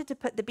started to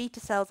put the beta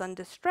cells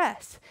under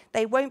stress,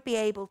 they won't be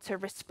able to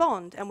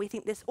respond, and we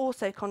think this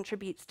also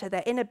contributes to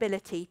their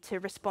inability to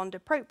respond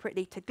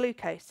appropriately to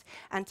glucose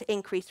and to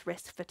increase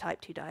risk for type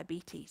 2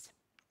 diabetes.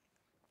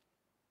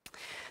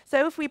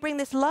 So if we bring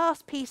this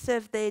last piece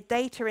of the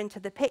data into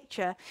the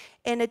picture,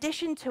 in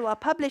addition to our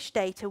published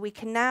data, we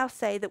can now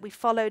say that we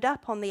followed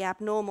up on the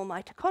abnormal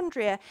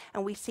mitochondria,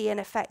 and we see an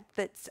effect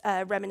that's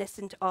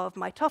reminiscent of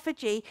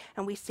mitophagy,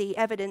 and we see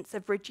evidence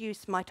of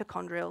reduced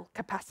mitochondrial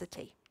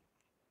capacity.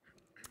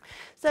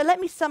 So let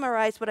me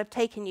summarize what I've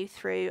taken you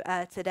through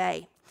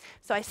today.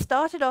 So I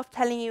started off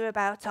telling you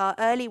about our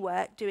early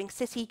work doing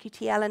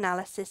cis-EQTL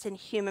analysis in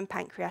human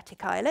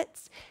pancreatic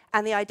islets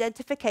and the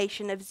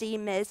identification of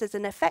Z-MYZ as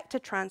an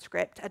effector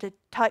transcript at a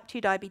type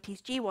 2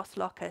 diabetes GWAS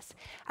locus,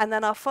 and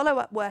then our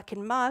follow-up work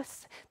in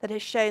mouse that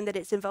has shown that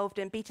it's involved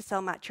in beta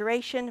cell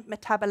maturation,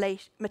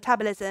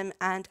 metabolism,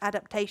 and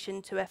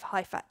adaptation to a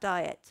high-fat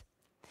diet.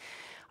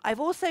 I've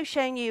also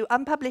shown you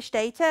unpublished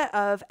data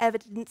of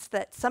evidence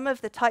that some of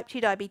the type 2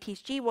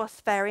 diabetes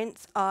GWAS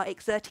variants are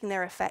exerting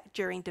their effect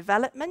during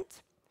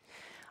development.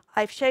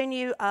 I've shown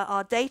you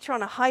our data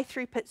on a high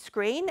throughput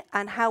screen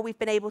and how we've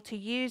been able to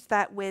use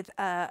that with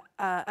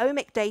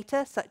omic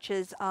data, such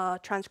as our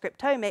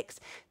transcriptomics,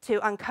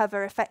 to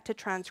uncover effector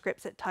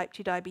transcripts at type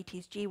 2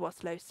 diabetes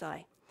GWAS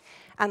loci.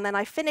 And then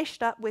I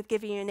finished up with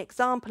giving you an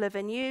example of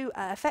a new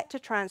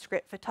effector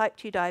transcript for type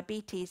 2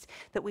 diabetes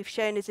that we've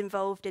shown is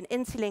involved in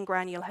insulin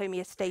granule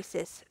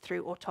homeostasis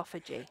through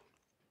autophagy.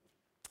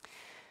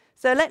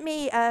 So let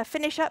me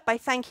finish up by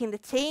thanking the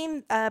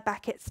team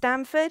back at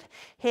Stanford.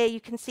 Here you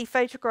can see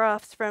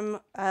photographs from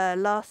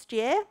last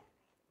year.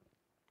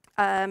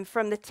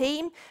 From the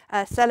team,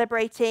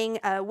 celebrating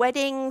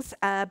weddings,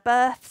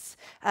 births,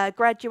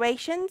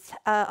 graduations.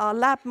 Our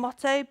lab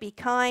motto, be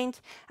kind,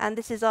 and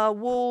this is our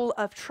wall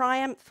of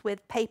triumph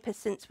with papers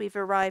since we've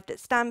arrived at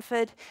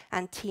Stanford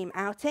and team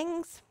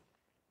outings.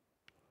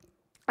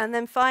 And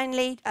then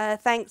finally,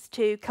 thanks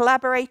to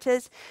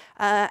collaborators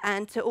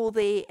and to all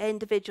the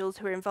individuals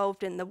who are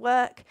involved in the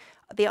work,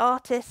 the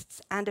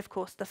artists, and of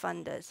course the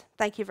funders.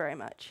 Thank you very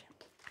much.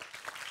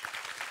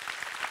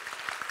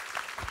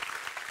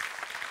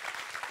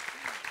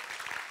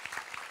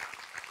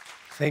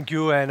 Thank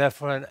you, Anna,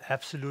 for an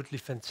absolutely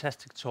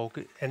fantastic talk,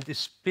 and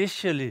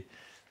especially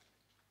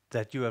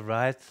that you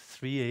arrived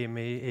 3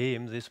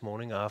 a.m. this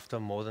morning after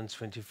more than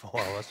 24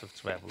 hours of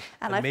travel.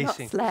 And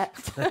amazing. I've not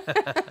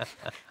slept.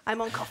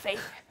 I'm on coffee.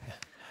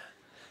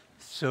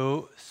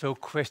 So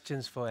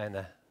questions for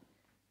Anna.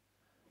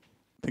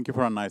 Thank you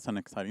for a nice and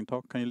exciting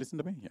talk. Can you listen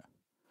to me?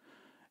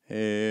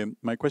 Yeah.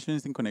 My question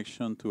is in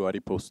connection to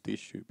adipose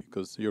tissue,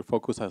 because your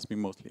focus has been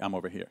mostly, I'm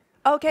over here.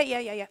 Okay,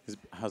 yeah. It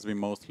has been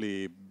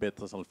mostly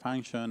beta cell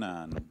function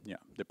and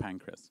the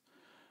pancreas.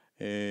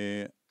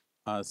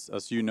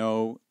 As you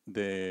know,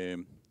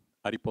 the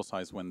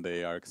adipocytes, when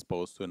they are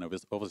exposed to an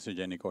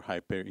obesogenic or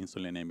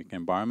hyperinsulinemic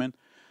environment,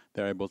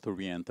 they're able to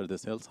re-enter the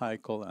cell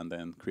cycle and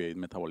then create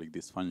metabolic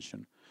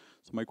dysfunction.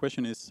 So my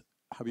question is,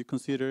 have you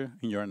considered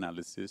in your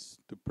analysis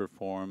to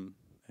perform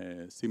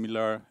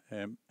similar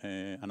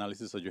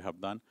analysis that you have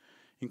done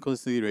in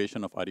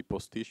consideration of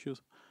adipose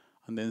tissues,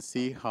 and then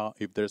see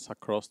if there's a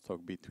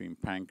crosstalk between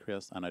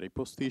pancreas and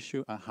adipose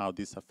tissue and how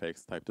this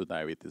affects type 2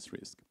 diabetes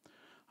risk?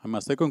 And my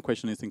second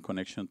question is in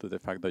connection to the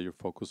fact that you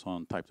focus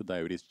on type 2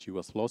 diabetes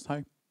GWAS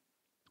loci,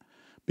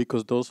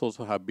 because those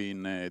also have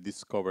been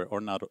discovered, or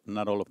not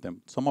all of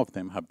them, some of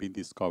them have been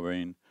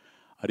discovering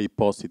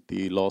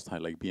adiposity loci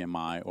like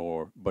BMI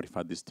or body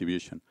fat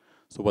distribution.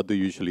 So what do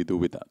you usually do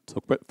with that? So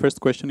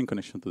first question in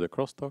connection to the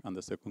crosstalk, and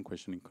the second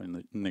question in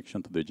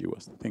connection to the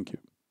GWAS. Thank you.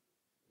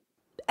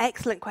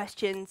 Excellent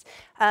questions.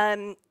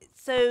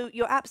 So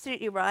you're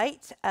absolutely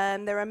right.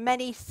 There are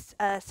many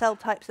cell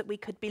types that we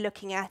could be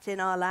looking at in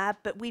our lab,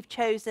 but we've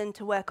chosen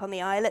to work on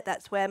the islet.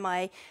 That's where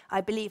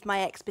I believe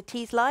my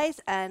expertise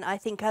lies, and I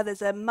think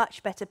others are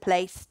much better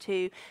placed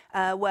to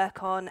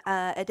work on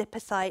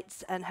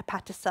adipocytes and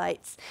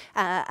hepatocytes,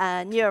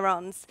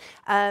 neurons.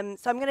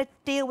 So I'm going to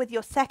deal with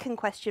your second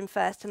question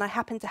first, and I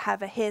happen to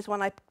have here's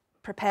one I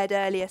prepared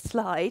earlier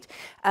slide.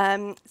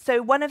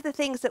 So one of the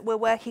things that we're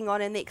working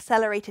on in the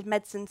Accelerated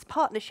Medicines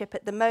Partnership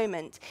at the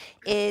moment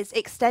is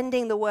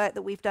extending the work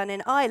that we've done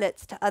in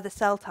islets to other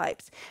cell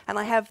types. And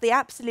I have the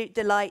absolute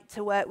delight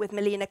to work with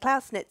Melina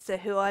Klausnitzer,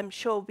 who I'm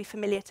sure will be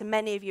familiar to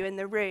many of you in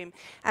the room.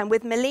 And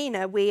with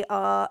Melina, we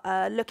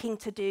are looking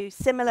to do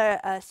similar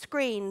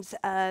screens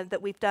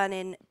that we've done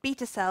in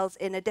beta cells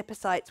in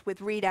adipocytes with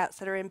readouts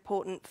that are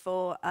important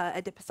for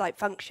adipocyte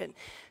function.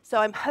 So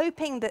I'm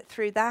hoping that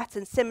through that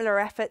and similar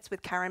efforts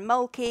with Karen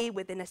Mulkey,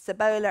 with Ines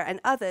Sabola and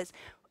others,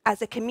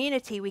 as a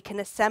community, we can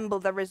assemble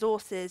the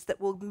resources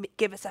that will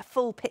give us a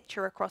full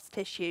picture across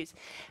tissues.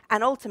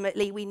 And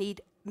ultimately, we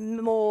need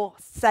more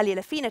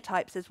cellular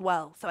phenotypes as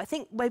well. So I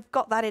think we've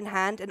got that in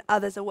hand, and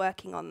others are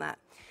working on that.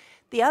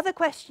 The other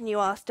question you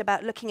asked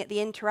about looking at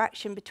the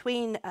interaction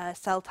between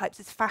cell types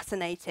is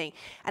fascinating,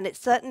 and it's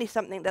certainly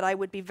something that I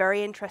would be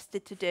very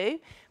interested to do,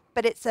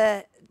 but it's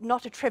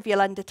not a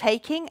trivial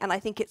undertaking, and I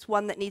think it's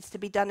one that needs to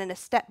be done in a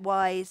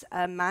stepwise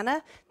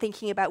manner,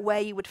 thinking about where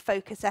you would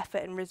focus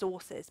effort and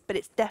resources. But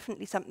it's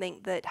definitely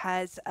something that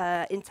has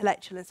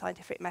intellectual and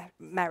scientific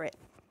merit.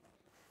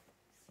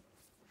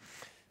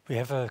 We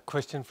have a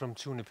question from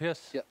Tune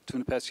Pers. Yeah,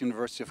 Tune Pers,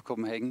 University of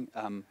Copenhagen.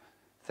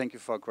 Thank you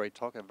for a great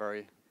talk. I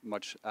very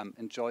much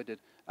enjoyed it.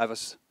 I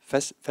was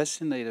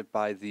fascinated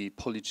by the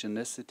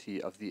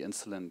polygenicity of the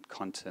insulin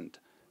content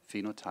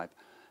phenotype,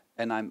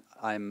 and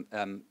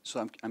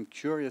I'm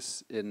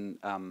curious in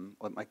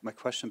my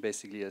question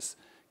basically is,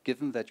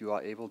 given that you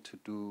are able to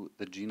do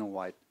the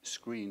genome-wide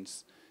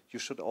screens, you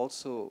should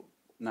also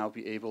now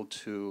be able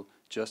to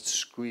just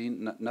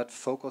screen, not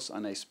focus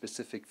on a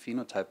specific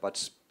phenotype,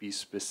 but be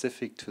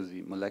specific to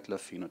the molecular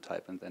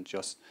phenotype, and then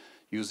just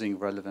using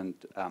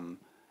relevant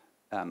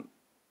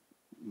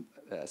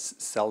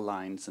cell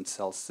lines and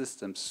cell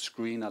systems,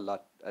 screen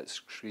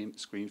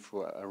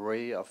for an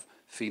array of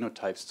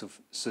phenotypes to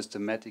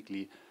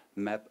systematically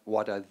map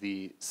what are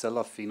the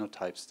cellular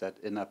phenotypes that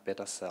in a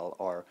beta cell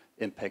are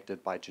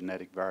impacted by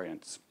genetic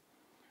variants.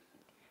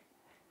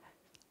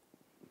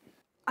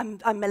 I'm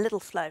a little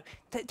slow.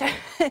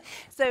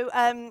 So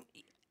I'm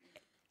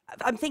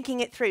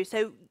thinking it through.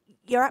 So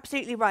you're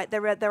absolutely right.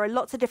 There are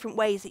lots of different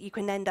ways that you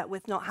can end up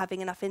with not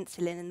having enough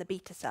insulin in the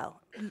beta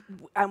cell.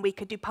 And we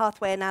could do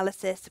pathway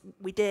analysis.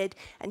 We did.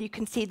 And you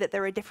can see that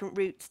there are different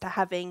routes to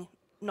having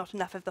not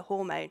enough of the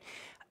hormone.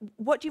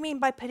 What do you mean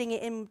by putting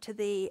it into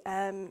the...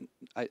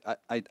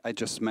 I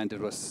just meant it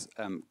was...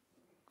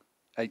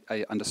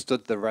 I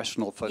understood the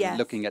rationale for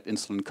looking at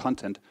insulin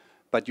content,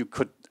 but you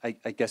could, I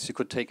guess you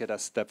could take it a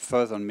step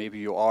further, and maybe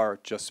you are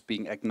just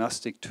being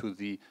agnostic to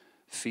the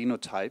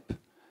phenotype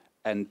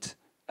and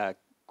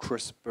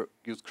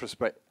use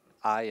CRISPR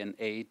I and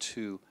A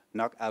to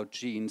knock out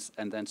genes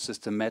and then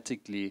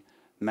systematically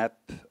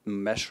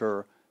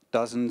measure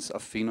dozens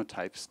of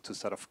phenotypes to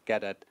sort of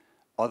get at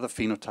other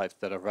phenotypes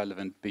that are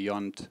relevant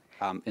beyond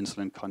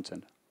insulin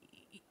content.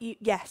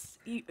 Yes,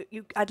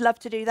 I'd love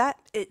to do that.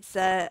 It's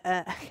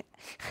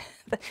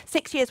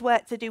 6 years'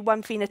 work to do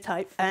one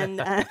phenotype,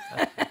 and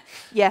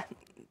yeah,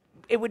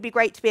 it would be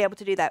great to be able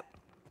to do that.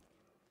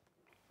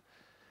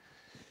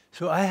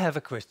 So I have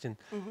a question.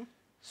 Mm-hmm.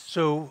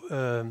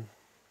 So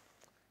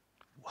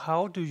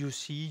how do you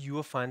see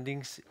your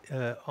findings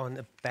on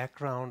a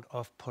background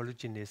of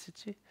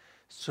polygenicity?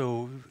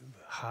 So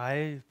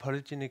high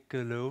polygenic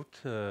load,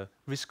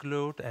 risk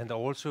load, and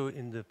also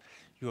in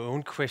your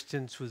own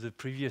question to the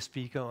previous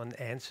speaker on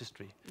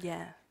ancestry.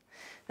 Yeah.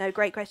 No,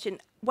 great question.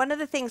 One of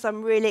the things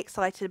I'm really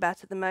excited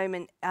about at the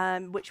moment,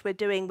 which we're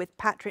doing with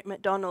Patrick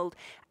McDonald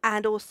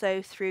and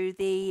also through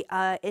the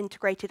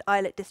Integrated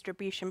Islet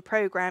Distribution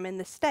Program in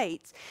the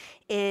States,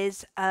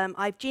 is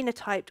I've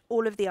genotyped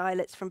all of the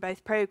islets from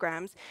both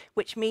programs,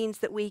 which means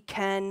that we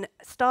can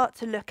start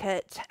to look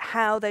at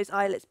how those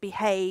islets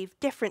behave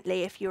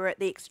differently if you're at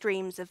the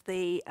extremes of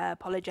the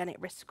polygenic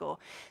risk score.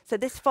 So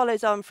this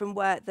follows on from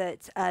work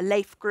that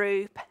Leif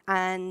Group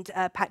and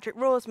Patrick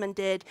Roseman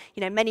did,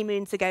 many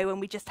moons ago, when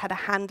we just had a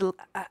handle,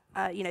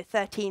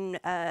 13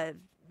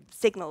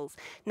 signals.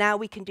 Now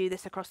we can do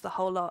this across the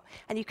whole lot,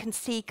 and you can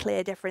see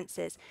clear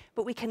differences.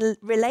 But we can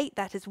relate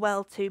that as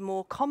well to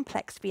more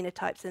complex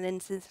phenotypes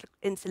and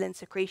insulin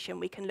secretion.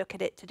 We can look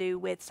at it to do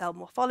with cell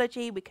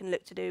morphology. We can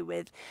look to do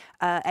with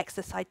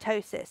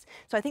exocytosis.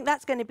 So I think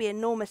that's going to be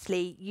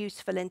enormously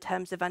useful in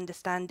terms of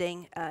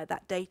understanding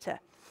that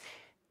data.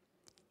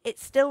 It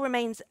still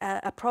remains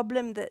a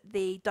problem that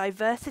the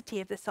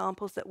diversity of the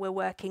samples that we're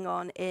working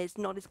on is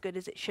not as good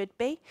as it should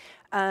be.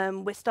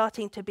 We're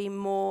starting to be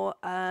more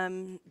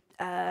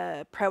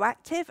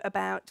proactive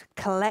about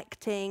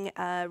collecting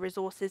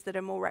resources that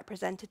are more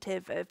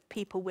representative of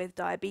people with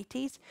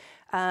diabetes,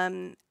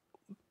 but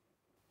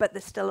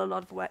there's still a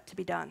lot of work to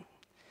be done.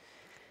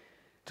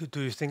 Do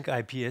you think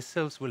iPS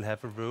cells will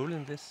have a role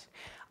in this?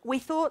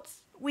 We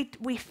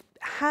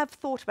have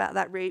thought about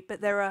that route,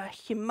 but there are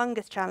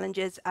humongous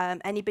challenges.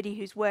 Anybody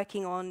who's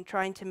working on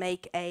trying to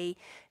make a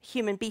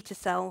human beta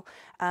cell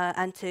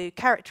and to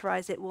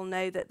characterize it will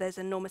know that there's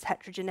enormous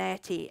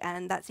heterogeneity,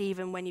 and that's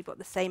even when you've got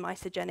the same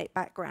isogenic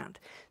background.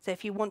 So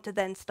if you want to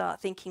then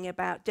start thinking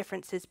about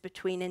differences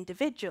between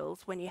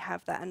individuals when you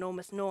have that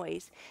enormous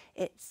noise,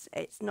 it's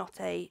not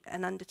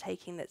an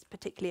undertaking that's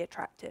particularly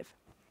attractive.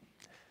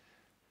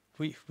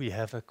 We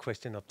have a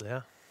question up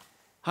there.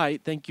 Hi,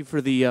 thank you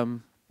for the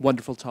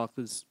wonderful talk.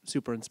 It was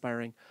super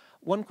inspiring.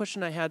 One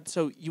question I had,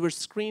 so you were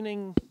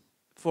screening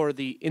for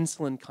the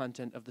insulin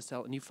content of the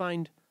cell, and you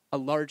find a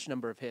large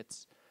number of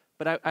hits.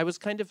 But I was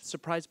kind of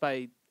surprised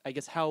by, I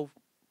guess, how,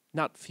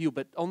 not few,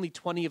 but only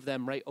 20 of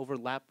them, right,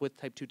 overlap with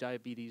type 2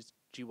 diabetes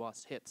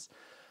GWAS hits.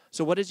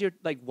 So what is your,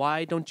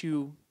 why don't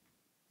you,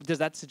 does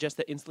that suggest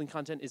that insulin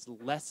content is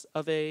less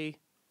of a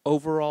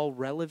overall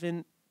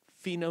relevant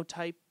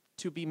phenotype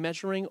to be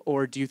measuring,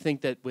 or do you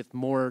think that with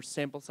more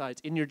sample size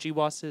in your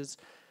GWASs,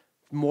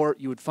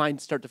 you would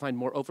start to find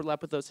more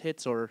overlap with those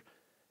hits, or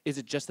is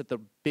it just that the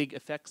big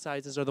effect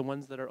sizes are the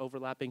ones that are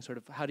overlapping? Sort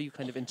of, how do you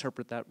kind of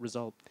interpret that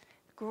result?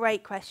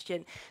 Great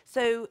question.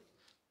 So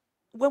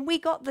when we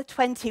got the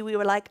 20, we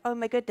were like, oh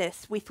my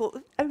goodness, we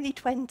thought only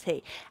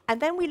 20.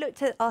 And then we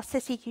looked at our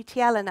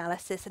cis-EQTL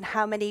analysis and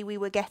how many we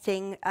were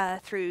getting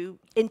through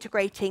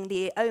integrating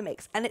the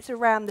omics, and it's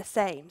around the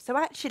same. So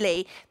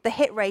actually, the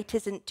hit rate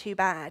isn't too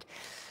bad.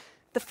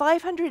 The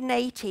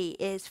 580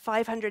 is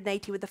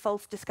 580 with a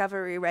false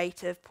discovery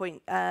rate of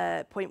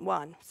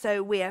 0.1.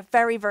 So we are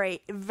very,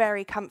 very,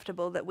 very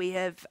comfortable that we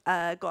have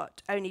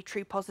got only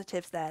true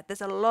positives there.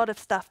 There's a lot of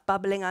stuff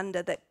bubbling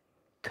under that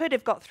could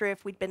have got through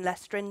if we'd been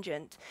less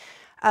stringent.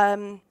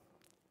 There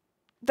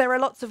are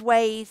lots of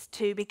ways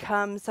to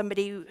become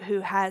somebody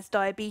who has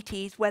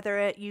diabetes,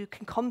 whether you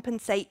can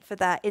compensate for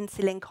that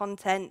insulin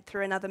content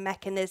through another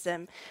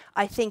mechanism,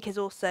 I think is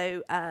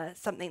also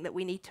something that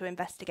we need to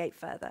investigate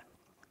further.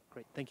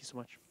 Great, thank you so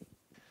much.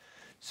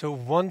 So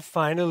one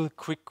final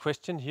quick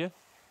question here.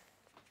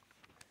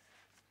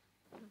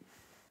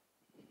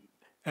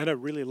 Anna,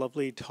 really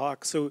lovely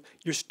talk. So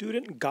your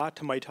student got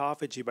to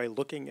mitophagy by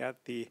looking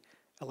at the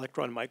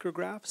electron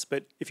micrographs,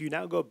 but if you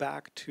now go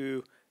back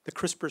to the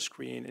CRISPR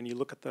screen and you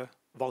look at the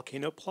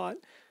volcano plot,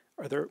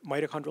 are there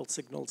mitochondrial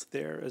signals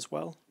there as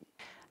well?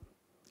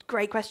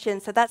 Great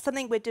question. So that's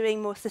something we're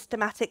doing more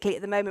systematically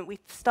at the moment. We've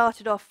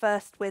started off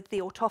first with the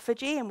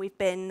autophagy, and we've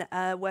been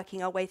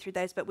working our way through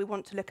those, but we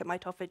want to look at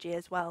mitophagy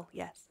as well,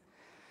 yes.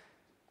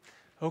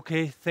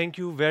 Okay, thank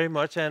you very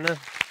much, Anna.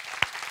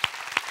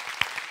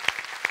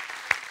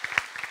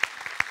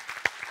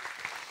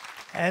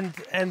 And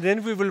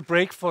then we will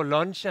break for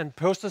lunch and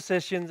poster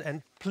sessions,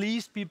 and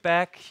please be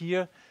back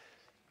here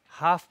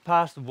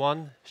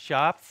 1:30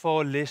 sharp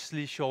for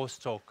Leslie Shaw's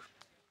talk.